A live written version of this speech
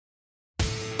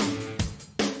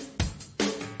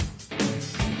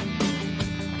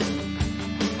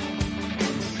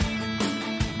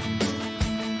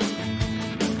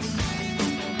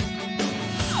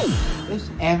It's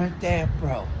everyday,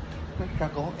 bro. The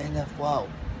struggle in the flow.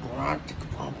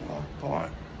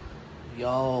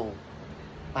 Yo,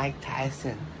 Mike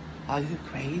Tyson, are you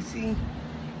crazy?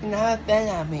 You're not a fan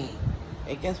of me.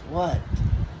 Hey, guess what?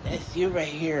 That's you right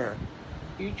here.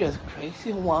 You just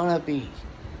crazy wannabe.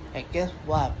 Hey, guess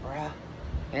what, bruh?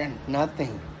 There's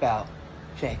nothing about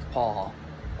Jake Paul.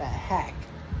 The heck,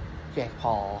 Jake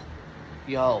Paul.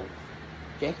 Yo,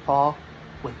 Jake Paul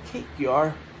would kick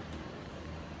your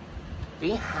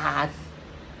behind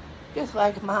just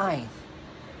like mine.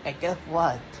 And guess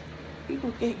what? You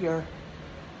will get your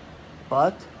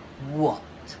butt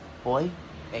whooped, boy.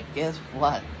 And guess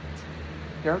what?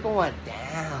 You're going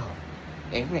down.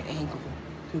 Every ankle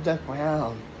to the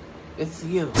ground. It's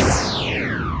you.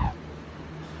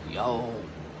 Yo,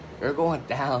 you're going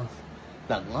down.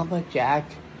 The lumberjack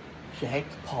Jake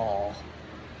Paul.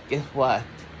 Guess what?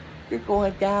 You're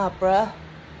going down, bruh.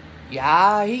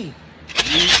 Yay.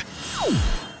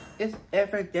 It's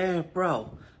everyday,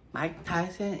 bro. Mike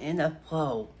Tyson in the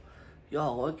flow.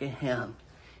 Yo, look at him.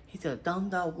 He's a dumb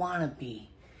wannabe.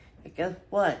 And guess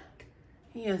what?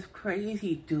 He is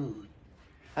crazy, dude.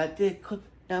 I did clip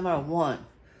number 1.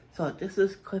 So this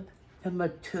is clip number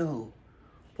 2.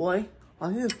 Boy,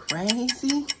 are you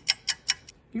crazy?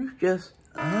 You just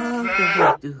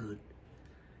ugly, dude.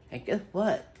 And guess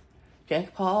what?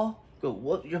 Jake Paul will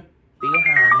whoop your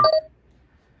behind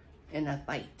in a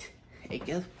fight. And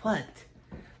guess what?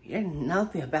 You're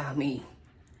nothing about me.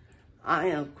 I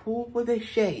am cool with the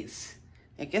shades.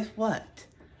 And guess what?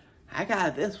 I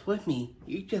got this with me.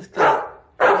 You just got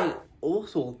a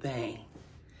also thing.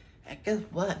 And guess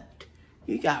what?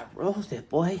 You got roasted,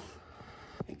 boy.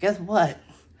 And guess what?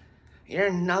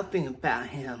 You're nothing about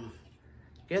him.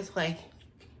 Just like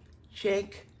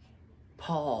Jake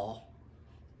Paul,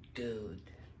 dude.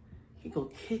 He go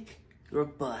kick your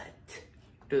butt,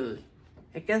 dude.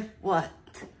 And guess what?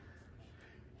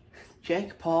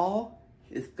 Jake Paul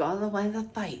is gonna win the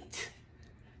fight.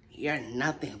 You're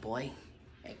nothing, boy.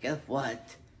 And guess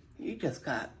what? You just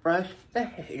got brushed the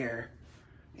hair.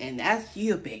 And that's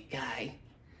you, big guy.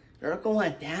 You're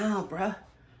going down, bruh.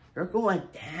 You're going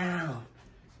down.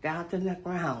 Down to the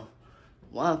ground.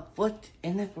 1 foot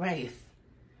in the grave.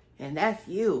 And that's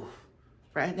you.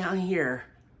 Right down here.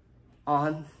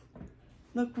 On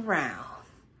the ground.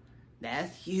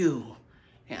 That's you.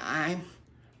 And I'm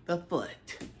the foot.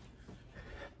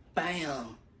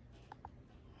 Bam.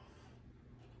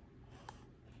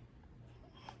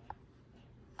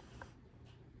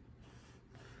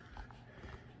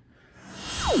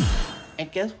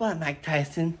 And guess what, Mike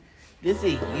Tyson? This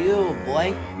is you, boy.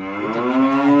 With the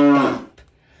trash dump.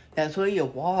 That's who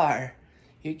you are.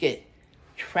 You get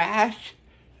trash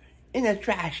in a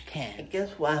trash can. And guess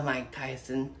what, Mike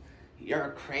Tyson? You're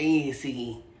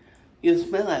crazy. You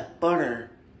smell like butter.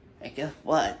 And guess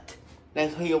what?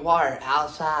 That's who you are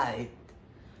outside.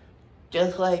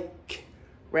 Just like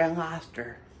Red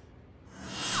Lobster.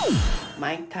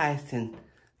 Mike Tyson,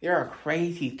 you're a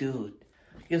crazy dude.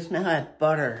 You smell like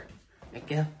butter. And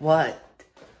guess what?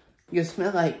 You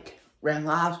smell like Red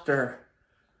Lobster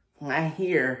right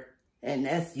here. And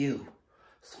that's you.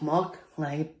 Smoke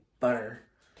like butter.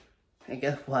 And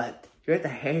guess what? You're the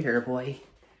hater, boy.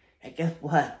 And guess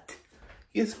what?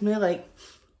 You smell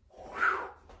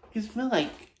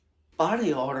like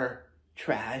body odor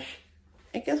trash.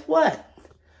 And guess what?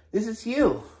 This is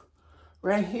you.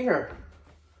 Right here.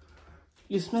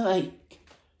 You smell like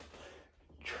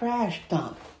trash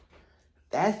dump.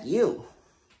 That's you.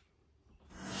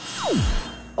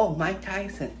 Oh, Mike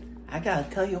Tyson. I gotta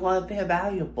tell you one thing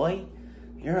about you, boy.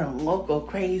 You're a local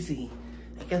crazy.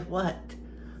 And guess what?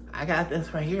 I got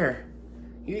this right here.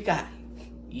 You got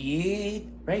yeet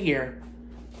right here.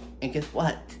 And guess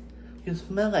what? You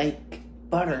smell like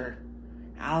butter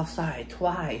outside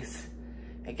twice.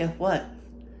 And guess what?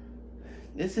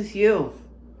 This is you.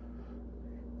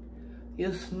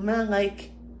 You smell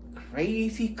like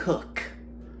crazy cook.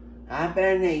 I'm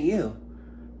better than you.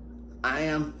 I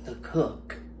am the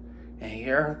cook. And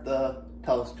you're the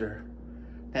toaster.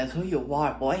 That's who you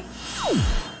are, boy.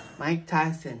 Mike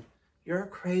Tyson, you're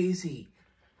crazy.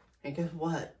 And guess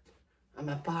what? I'm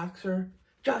a boxer,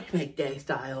 Judgment Day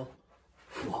style.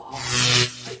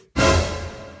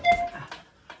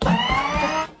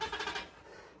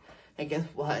 And guess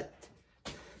what?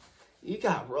 You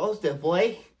got roasted,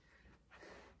 boy.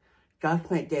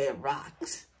 Judgment Day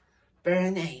rocks. Better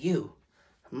than you,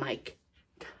 Mike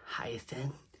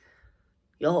Tyson.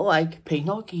 You're like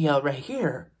Pinocchio right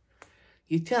here.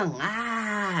 You tell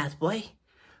lies, boy.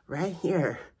 Right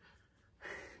here.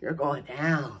 You're going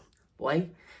down, boy.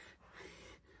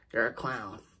 You're a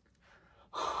clown.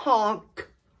 Honk.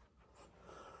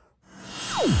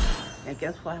 And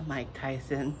guess what, Mike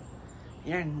Tyson?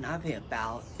 You're nothing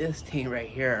about this team right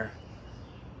here.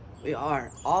 We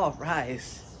are all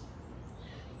rise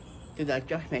to the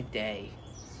Judgment Day.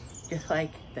 Just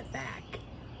like the back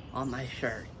on my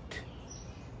shirt.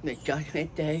 The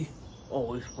Judgment Day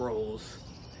always rules.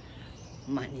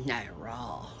 Monday Night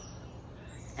Raw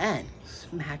and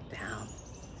SmackDown.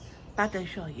 About to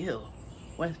show you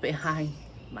what's behind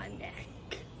my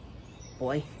neck.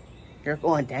 Boy, you're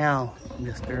going down,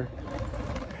 mister.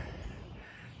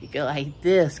 You go like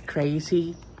this,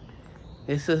 crazy.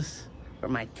 This is for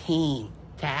my team,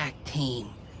 tag team,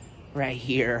 right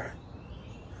here.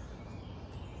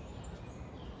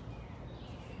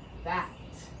 That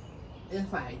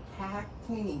is my tag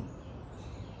team.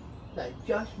 The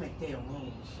Judgment Day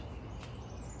rules.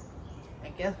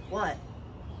 And guess what?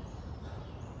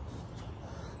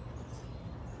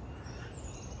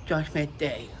 Judgment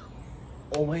Day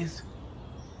always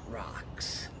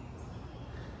rocks.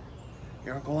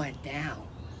 You're going down,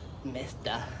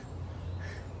 mister.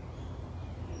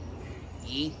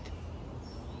 Eat.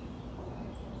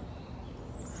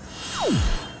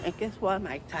 And guess what,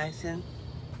 Mike Tyson?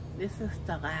 This is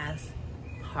the last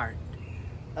part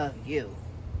of you.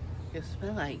 You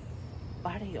smell like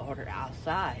body odor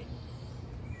outside.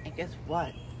 And guess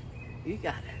what? You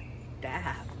got a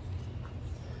dab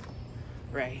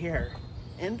right here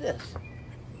in this.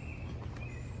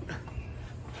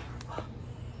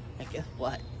 And guess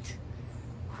what?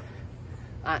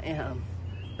 I am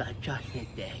the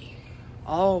Judgment Day.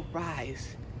 All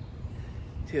rise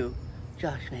to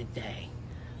Judgment Day.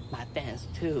 My fans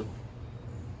too.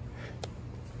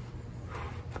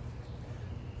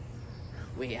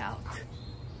 We out.